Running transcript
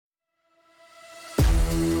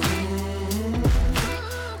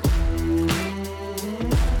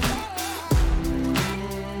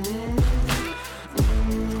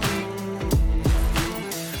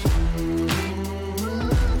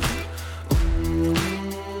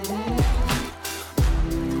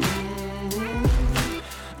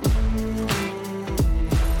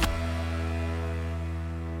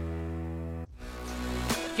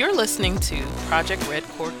You're listening to Project Red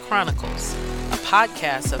Cord Chronicles, a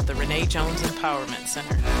podcast of the Renee Jones Empowerment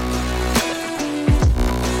Center.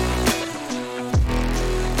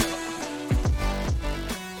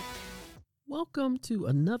 Welcome to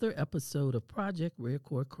another episode of Project Red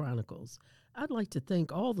Cord Chronicles. I'd like to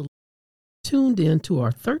thank all the tuned in to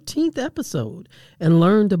our 13th episode and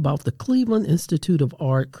learned about the Cleveland Institute of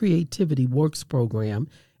Art Creativity Works program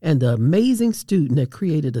and the amazing student that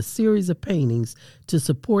created a series of paintings to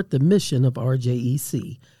support the mission of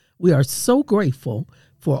RJEC. We are so grateful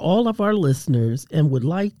for all of our listeners and would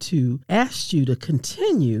like to ask you to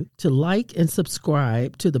continue to like and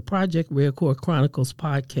subscribe to the Project Red Cord Chronicles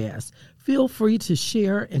podcast. Feel free to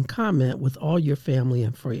share and comment with all your family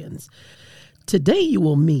and friends. Today you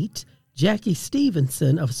will meet Jackie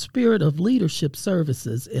Stevenson of Spirit of Leadership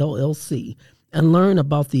Services, LLC, and learn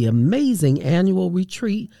about the amazing annual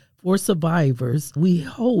retreat for survivors we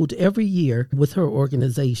hold every year with her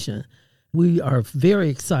organization. We are very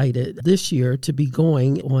excited this year to be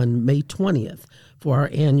going on May 20th for our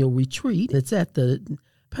annual retreat. It's at the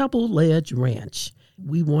Pebble Ledge Ranch.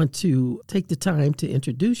 We want to take the time to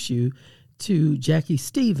introduce you to Jackie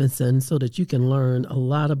Stevenson so that you can learn a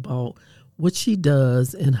lot about what she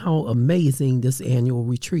does and how amazing this annual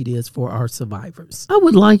retreat is for our survivors. I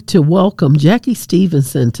would like to welcome Jackie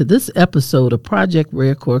Stevenson to this episode of Project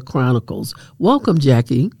Red Cord Chronicles. Welcome,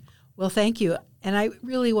 Jackie. Well, thank you. And I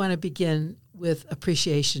really want to begin with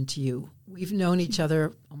appreciation to you. We've known each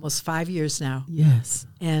other almost 5 years now. Yes.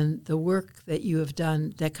 And the work that you have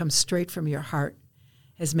done that comes straight from your heart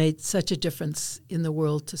has made such a difference in the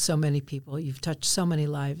world to so many people. You've touched so many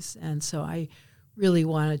lives. And so I really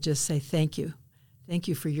want to just say thank you. Thank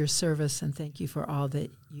you for your service and thank you for all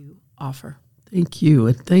that you offer. Thank you.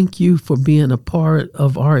 And thank you for being a part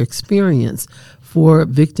of our experience for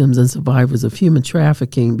victims and survivors of human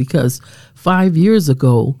trafficking, because 5 years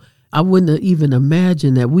ago, I wouldn't have even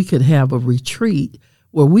imagined that we could have a retreat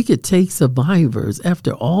where we could take survivors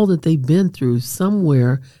after all that they've been through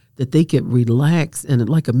somewhere that they could relax and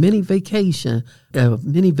like a mini vacation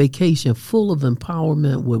full of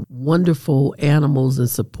empowerment with wonderful animals and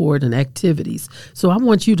support and activities. So I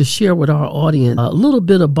want you to share with our audience a little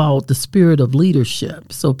bit about the Spirit of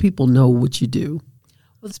Leadership so people know what you do.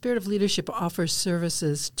 Well, the Spirit of Leadership offers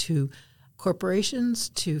services to corporations,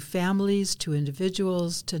 to families, to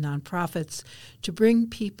individuals, to nonprofits, to bring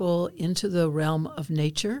people into the realm of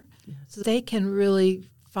nature so they can really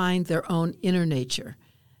find their own inner nature.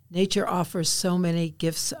 Nature offers so many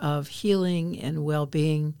gifts of healing and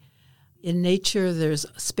well-being. In nature, there's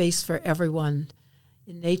space for everyone.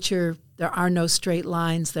 In nature, there are no straight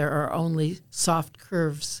lines. There are only soft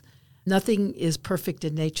curves. Nothing is perfect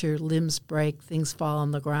in nature. Limbs break. Things fall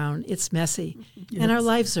on the ground. It's messy. Yes. And our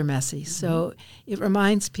lives are messy. Mm-hmm. So it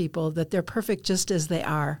reminds people that they're perfect just as they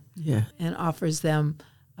are and offers them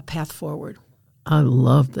a path forward. I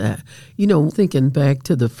love that. You know, thinking back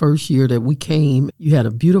to the first year that we came, you had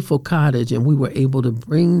a beautiful cottage and we were able to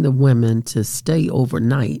bring the women to stay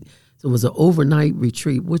overnight. So it was an overnight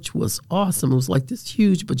retreat, which was awesome. It was like this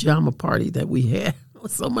huge pajama party that we had. It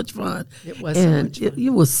was so much fun. It was so much fun. It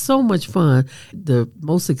was so much fun. The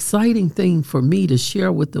most exciting thing for me to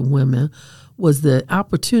share with the women was the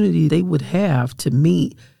opportunity they would have to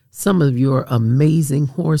meet some of your amazing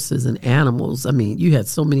horses and animals. I mean, you had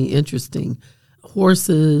so many interesting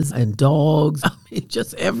horses and dogs. I mean,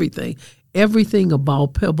 just everything. Everything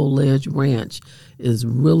about Pebble Ledge Ranch is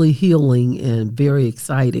really healing and very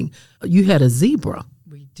exciting. You had a zebra.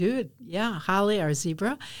 We did. Yeah, Holly, our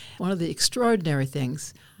zebra. One of the extraordinary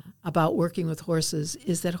things about working with horses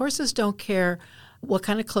is that horses don't care what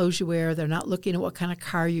kind of clothes you wear. They're not looking at what kind of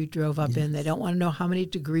car you drove up in. They don't want to know how many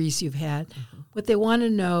degrees you've had. Mm-hmm. What they want to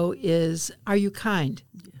know is, are you kind?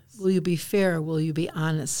 Yes. Will you be fair? Will you be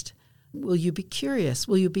honest? Will you be curious?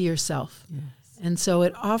 Will you be yourself? Yes. And so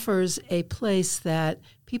it offers a place that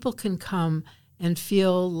people can come and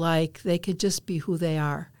feel like they could just be who they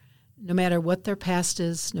are, no matter what their past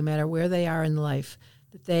is, no matter where they are in life,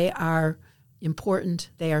 that they are important,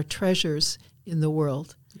 they are treasures in the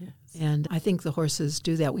world. Yes. And I think the horses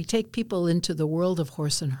do that. We take people into the world of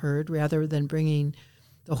horse and herd rather than bringing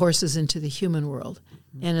the horses into the human world.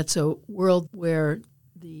 Mm-hmm. And it's a world where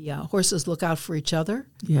the horses look out for each other,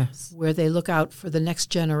 where they look out for the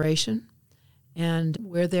next generation, and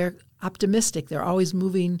where they're optimistic. They're always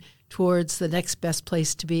moving towards the next best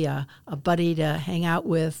place to be, a buddy to hang out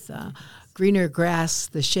with, greener grass,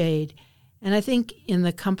 the shade. And I think in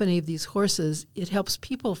the company of these horses, it helps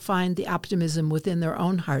people find the optimism within their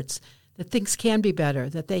own hearts, that things can be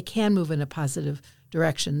better, that they can move in a positive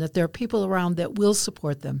direction, that there are people around that will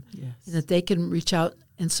support them, and that they can reach out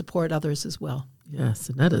and support others as well. Yes,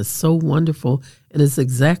 and that is so wonderful. And it's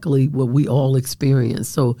exactly what we all experience.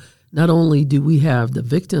 So not only do we have the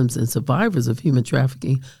victims and survivors of human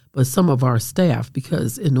trafficking, but some of our staff,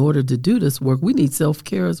 because in order to do this work, we need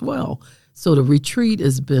self-care as well. So the retreat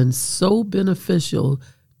has been so beneficial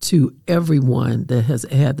to everyone that has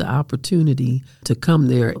had the opportunity to come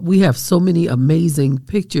there. We have so many amazing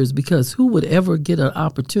pictures, because who would ever get an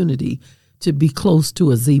opportunity to be close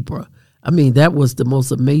to a zebra? I mean, that was the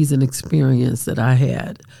most amazing experience that I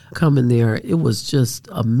had coming there. It was just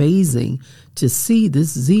amazing to see this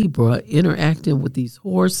zebra interacting with these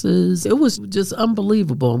horses. It was just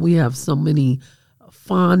unbelievable. And we have so many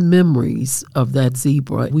fond memories of that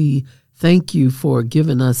zebra. We thank you for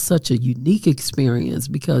giving us such a unique experience,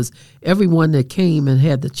 because everyone that came and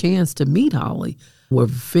had the chance to meet Holly were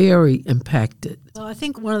very impacted. Well, I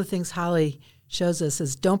think one of the things Holly shows us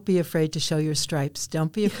is don't be afraid to show your stripes.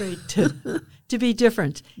 Don't be afraid to be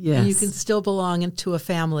different. Yes. And you can still belong into a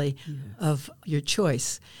family of your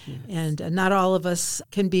choice. Yes. And not all of us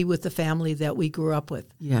can be with the family that we grew up with.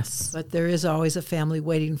 Yes. But there is always a family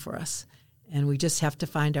waiting for us. And we just have to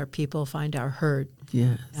find our people, find our herd.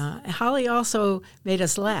 Yes. Holly also made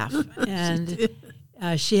us laugh. And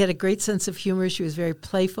she had a great sense of humor. She was very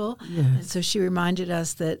playful. Yes. And so she reminded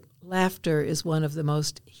us that laughter is one of the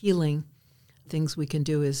most healing things we can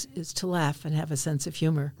do is to laugh and have a sense of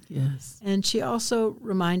humor. Yes. And she also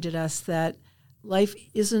reminded us that life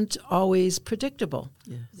isn't always predictable,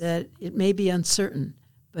 Yes. that it may be uncertain.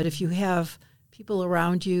 But if you have people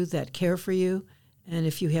around you that care for you, and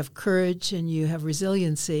if you have courage and you have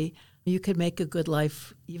resiliency, you could make a good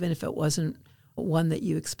life even if it wasn't one that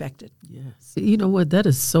you expected. Yes. You know what? That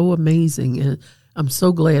is so amazing. And I'm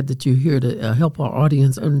so glad that you're here to help our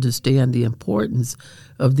audience understand the importance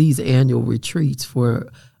of these annual retreats for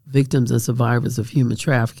victims and survivors of human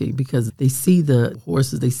trafficking, because they see the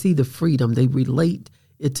horses, they see the freedom, they relate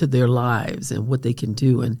it to their lives and what they can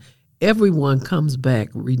do. And everyone comes back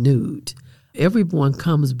renewed. Everyone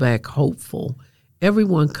comes back hopeful.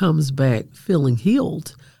 Everyone comes back feeling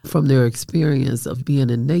healed from their experience of being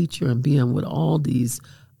in nature and being with all these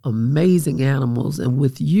amazing animals and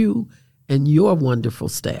with you and your wonderful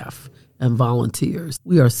staff and volunteers.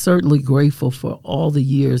 We are certainly grateful for all the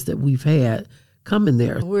years that we've had coming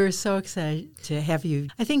there. We're so excited to have you.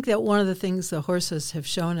 I think that one of the things the horses have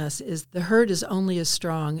shown us is the herd is only as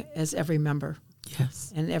strong as every member.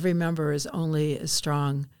 Yes. And every member is only as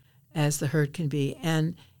strong as the herd can be.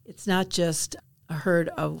 And it's not just a herd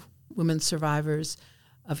of women survivors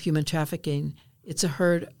of human trafficking. It's a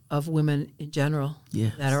herd of women in general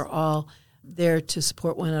Yes. that are all there to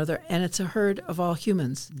support one another. And it's a herd of all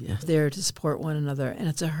humans Yes. there to support one another. And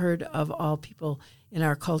it's a herd of all people in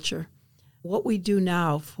our culture. What we do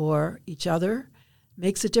now for each other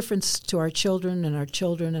makes a difference to our children and our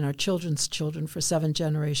children and our children's children for 7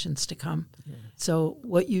 generations to come. Yes. So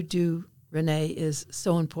what you do, Renee, is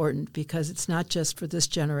so important, because it's not just for this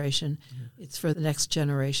generation, it's for the next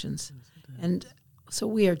generations. And so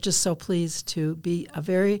we are just so pleased to be a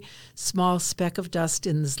very small speck of dust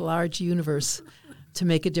in this large universe to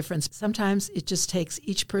make a difference. Sometimes it just takes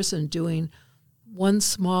each person doing one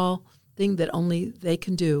small thing that only they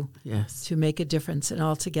can do Yes. to make a difference. And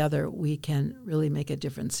all together we can really make a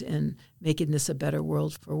difference in making this a better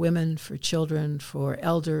world for women, for children, for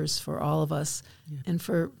elders, for all of us, and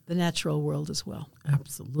for the natural world as well.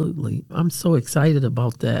 Absolutely. I'm so excited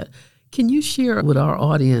about that. Can you share with our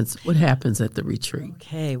audience what happens at the retreat?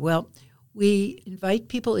 Okay, well, we invite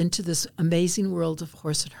people into this amazing world of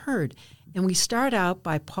horse and herd, and we start out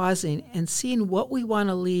by pausing and seeing what we want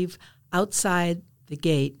to leave outside the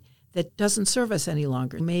gate that doesn't serve us any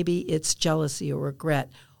longer. Maybe it's jealousy or regret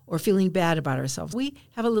or feeling bad about ourselves. We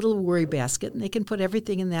have a little worry basket, and they can put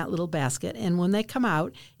everything in that little basket, and when they come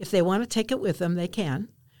out, if they want to take it with them, they can.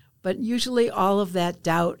 But usually all of that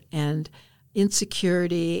doubt and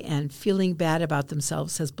insecurity and feeling bad about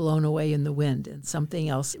themselves has blown away in the wind, and something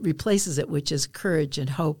else replaces it, which is courage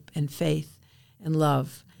and hope and faith and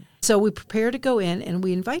love. So we prepare to go in, and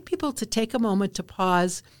we invite people to take a moment to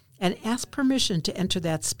pause and ask permission to enter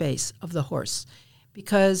that space of the horse,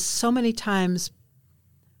 because so many times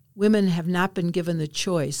women have not been given the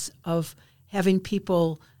choice of having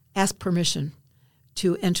people ask permission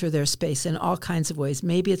to enter their space in all kinds of ways.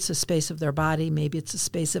 Maybe it's a space of their body, maybe it's a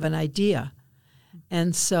space of an idea.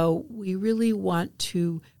 And so we really want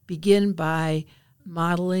to begin by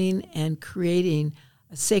modeling and creating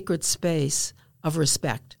a sacred space of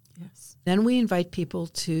respect. Yes. Then we invite people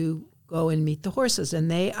to go and meet the horses,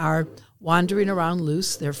 and they are wandering around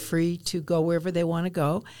loose. They're free to go wherever they want to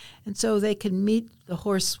go. And so they can meet the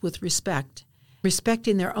horse with respect,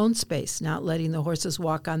 respecting their own space, not letting the horses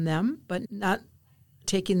walk on them, but not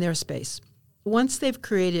taking their space. Once they've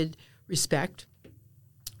created respect,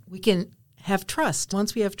 we can have trust.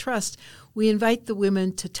 Once we have trust, we invite the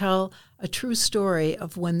women to tell a true story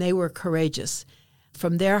of when they were courageous,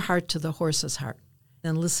 from their heart to the horse's heart,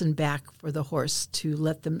 and listen back for the horse to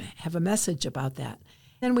let them have a message about that.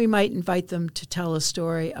 Then we might invite them to tell a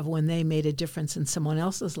story of when they made a difference in someone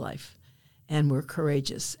else's life and were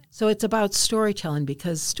courageous. So it's about storytelling,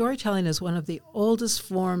 because storytelling is one of the oldest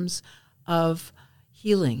forms of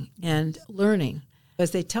healing and learning. As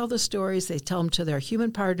they tell the stories, they tell them to their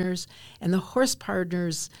human partners and the horse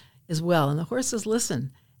partners as well. And the horses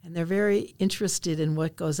listen, and they're very interested in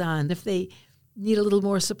what goes on. If they need a little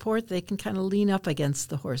more support, they can kind of lean up against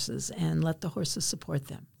the horses and let the horses support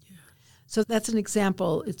them. Yes. So that's an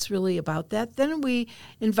example. It's really about that. Then we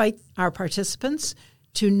invite our participants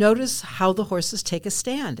to notice how the horses take a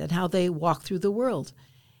stand and how they walk through the world,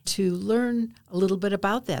 to learn a little bit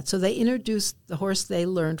about that. So they introduce the horse they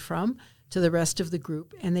learned from to the rest of the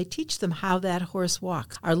group, and they teach them how that horse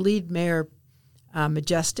walks. Our lead mare,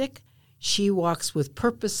 Majestic, she walks with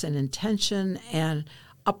purpose and intention and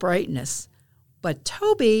uprightness. But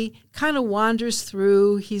Toby kind of wanders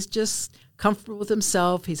through. He's just comfortable with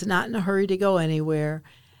himself. He's not in a hurry to go anywhere.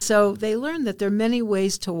 So they learn that there are many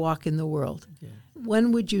ways to walk in the world. Yeah.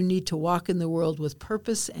 When would you need to walk in the world with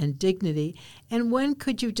purpose and dignity? And when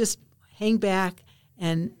could you just hang back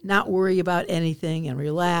and not worry about anything and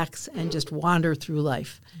relax and just wander through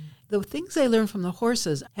life? The things they learn from the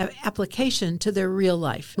horses have application to their real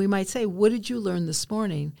life. We might say, what did you learn this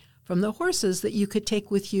morning from the horses that you could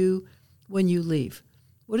take with you when you leave?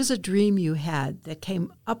 What is a dream you had that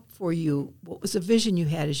came up for you? What was a vision you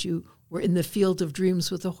had as you were in the field of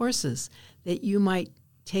dreams with the horses that you might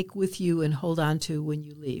take with you and hold on to when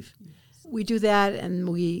you leave? Yes. We do that, and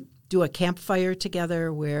we do a campfire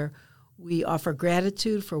together where we offer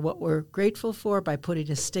gratitude for what we're grateful for by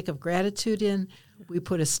putting a stick of gratitude in. We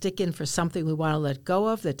put a stick in for something we want to let go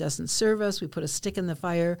of that doesn't serve us. We put a stick in the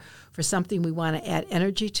fire for something we want to add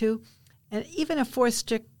energy to. And even a fourth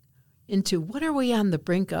stick into what are we on the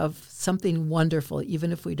brink of something wonderful,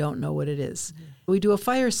 even if we don't know what it is. Mm-hmm. We do a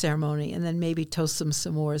fire ceremony and then maybe toast some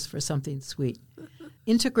s'mores for something sweet.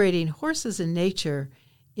 Integrating horses and nature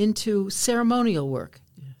into ceremonial work.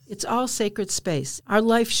 Yes. It's all sacred space. Our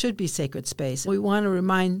life should be sacred space. We want to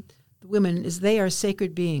remind the women is they are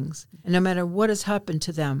sacred beings. And no matter what has happened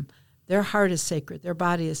to them, their heart is sacred, their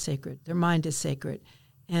body is sacred, their mind is sacred,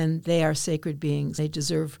 and they are sacred beings. They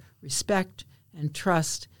deserve respect and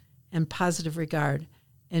trust and positive regard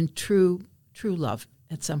and true love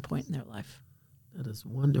at some point in their life. That is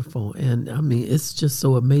wonderful. And I mean, it's just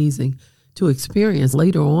so amazing to experience.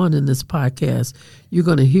 Later on in this podcast, you're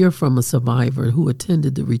going to hear from a survivor who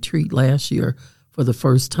attended the retreat last year for the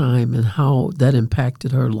first time and how that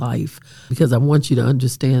impacted her life, because I want you to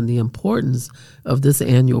understand the importance of this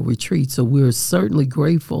annual retreat. So we're certainly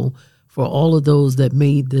grateful for all of those that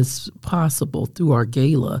made this possible through our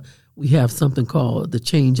gala. We have something called the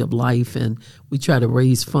Change of Life, and we try to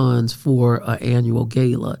raise funds for an annual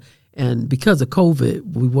gala. And because of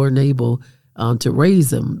COVID, we weren't able to raise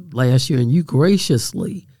them last year, and you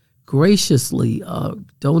graciously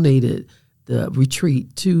donated the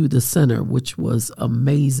retreat to the center, which was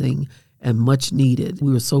amazing and much needed.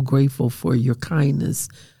 We were so grateful for your kindness.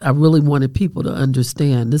 I really wanted people to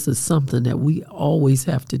understand this is something that we always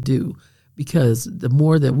have to do, because the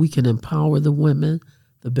more that we can empower the women,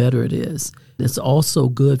 the better it is. It's also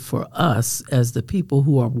good for us as the people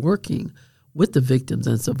who are working with the victims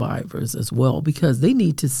and survivors as well, because they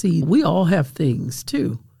need to see we all have things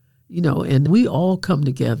too, and we all come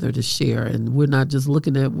together to share. And we're not just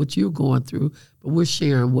looking at what you're going through, but we're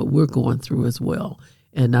sharing what we're going through as well.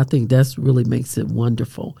 And I think that's really makes it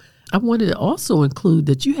wonderful. I wanted to also include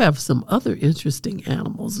that you have some other interesting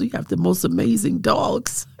animals. You have the most amazing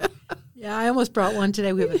dogs. Yeah, I almost brought one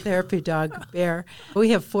today. We have a therapy dog, Bear.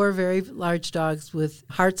 We have 4 very large dogs with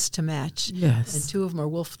hearts to match. Yes. And 2 of them are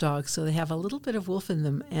wolf dogs, so they have a little bit of wolf in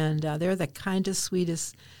them. And they're the kindest,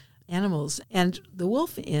 sweetest animals. And the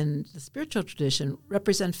wolf in the spiritual tradition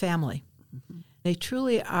represent family. Mm-hmm. They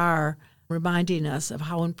truly are reminding us of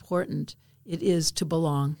how important it is to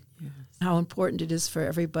belong, yes. How important it is for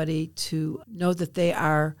everybody to know that they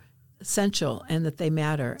are essential and that they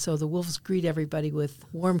matter. So the wolves greet everybody with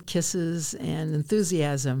warm kisses and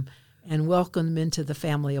enthusiasm and welcome them into the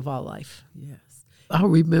family of all life. Yes. I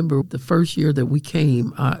remember the first year that we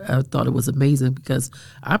came, I thought it was amazing because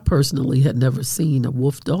I personally had never seen a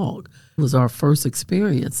wolf dog. It was our first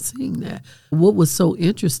experience seeing that. What was so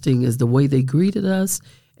interesting is the way they greeted us,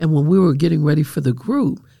 and when we were getting ready for the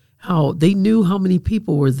group, how they knew how many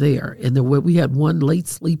people were there, and we had one late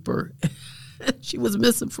sleeper. She was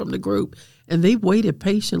missing from the group. And they waited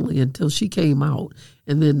patiently until she came out.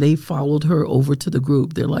 And then they followed her over to the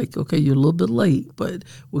group. They're like, okay, you're a little bit late, but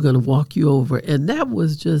we're going to walk you over. And that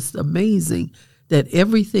was just amazing that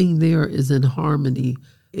everything there is in harmony.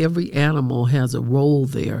 Every animal has a role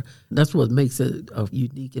there. That's what makes it a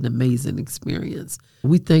unique and amazing experience.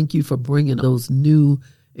 We thank you for bringing those new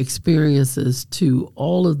experiences to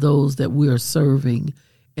all of those that we are serving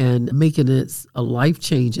and making it a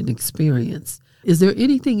life-changing experience. Is there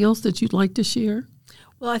anything else that you'd like to share?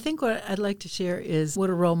 Well, I think what I'd like to share is what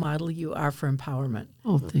a role model you are for empowerment.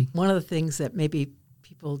 Oh, thank you. One of the things that maybe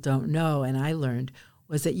people don't know, and I learned,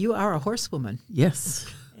 was that you are a horsewoman. Yes.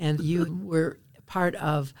 And you were part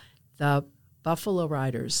of the Buffalo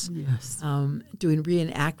Riders, yes, doing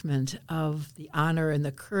reenactment of the honor and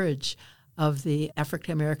the courage of the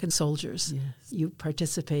African-American soldiers. Yes. You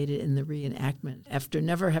participated in the reenactment. After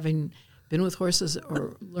never having been with horses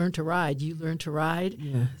or learned to ride, you learned to ride,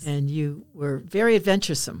 yes, and you were very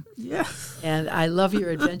adventuresome. Yes. And I love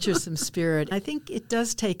your adventuresome spirit. I think it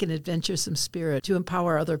does take an adventuresome spirit to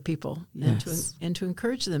empower other people, yes, and to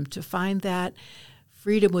encourage them to find that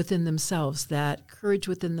freedom within themselves, that courage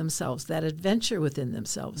within themselves, that adventure within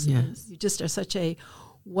themselves. Yes. And you just are such a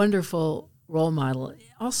wonderful role model.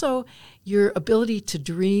 Also, your ability to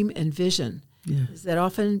dream and vision. Yes. Is that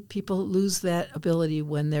often people lose that ability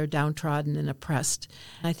when they're downtrodden and oppressed.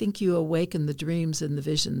 And I think you awaken the dreams and the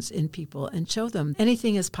visions in people and show them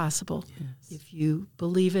anything is possible. Yes. If you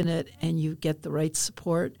believe in it and you get the right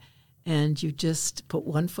support and you just put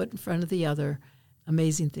one foot in front of the other,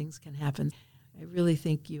 amazing things can happen. I really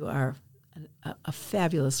think you are a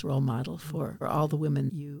fabulous role model for all the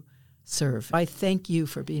women you serve. I thank you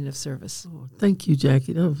for being of service. Oh, thank you,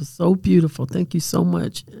 Jackie. That was so beautiful. Thank you so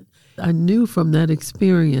much. I knew from that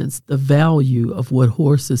experience the value of what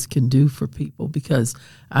horses can do for people because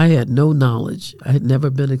I had no knowledge. I had never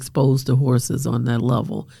been exposed to horses on that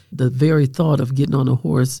level. The very thought of getting on a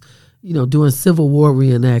horse, doing Civil War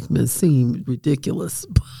reenactments seemed ridiculous,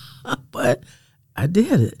 but I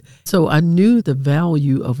did it. So I knew the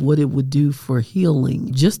value of what it would do for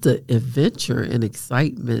healing, just the adventure and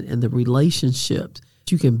excitement and the relationships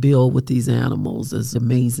you can build with these animals is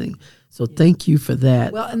amazing. So thank you for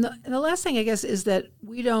that. Well, and the last thing, I guess, is that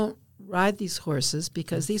we don't ride these horses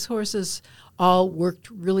because these horses all worked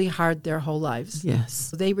really hard their whole lives.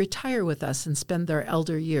 Yes. They retire with us and spend their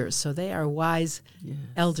elder years. So they are wise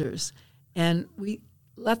elders. And we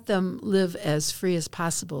let them live as free as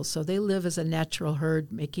possible. So they live as a natural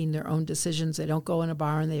herd, making their own decisions. They don't go in a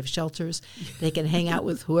barn. They have shelters. They can hang out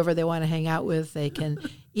with whoever they want to hang out with. They can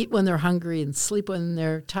eat when they're hungry and sleep when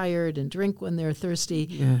they're tired and drink when they're thirsty.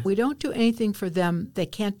 Yes. We don't do anything for them they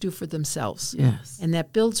can't do for themselves. Yes. And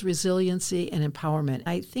that builds resiliency and empowerment.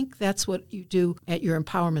 I think that's what you do at your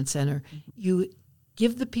empowerment center. You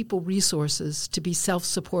give the people resources to be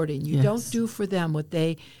self-supporting. You don't do for them what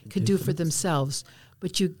they could do for themselves,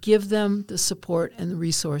 but you give them the support and the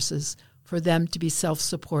resources for them to be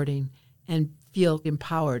self-supporting and feel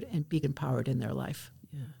empowered and be empowered in their life.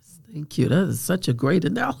 Yes, thank you. That is such a great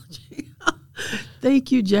analogy.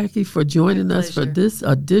 Thank you, Jackie, for joining us for this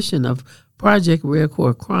edition of Project Red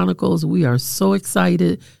Cord Chronicles. We are so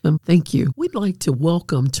excited. And thank you. We'd like to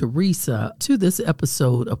welcome Teresa to this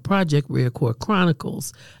episode of Project Red Cord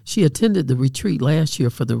Chronicles. She attended the retreat last year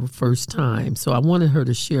for the first time, so I wanted her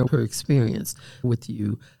to share her experience with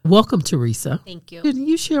you. Welcome, Teresa. Thank you. Can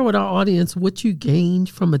you share with our audience what you gained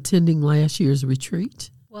from attending last year's retreat?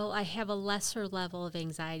 Well, I have a lesser level of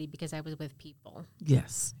anxiety because I was with people.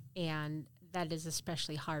 Yes. And that is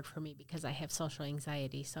especially hard for me because I have social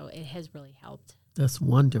anxiety, so it has really helped. That's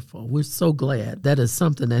wonderful. We're so glad that is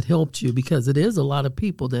something that helped you because it is a lot of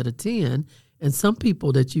people that attend and some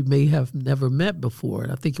people that you may have never met before.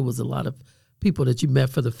 And I think it was a lot of people that you met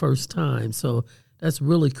for the first time. So that's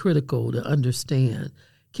really critical to understand.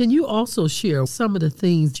 Can you also share some of the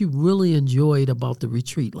things you really enjoyed about the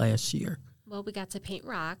retreat last year? Well, we got to paint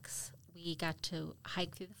rocks. We got to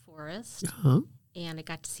hike through the forest. Uh-huh. And I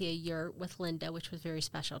got to see a yurt with Linda, which was very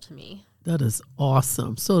special to me. That is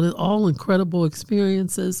awesome. So they're all incredible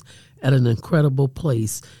experiences at an incredible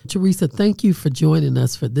place. Teresa, thank you for joining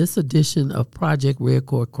us for this edition of Project Red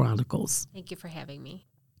Cord Chronicles. Thank you for having me.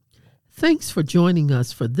 Thanks for joining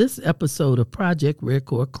us for this episode of Project Red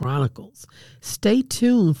Cord Chronicles. Stay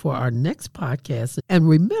tuned for our next podcast and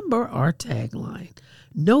remember our tagline,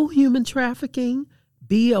 no human trafficking,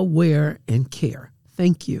 be aware and care.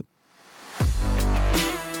 Thank you.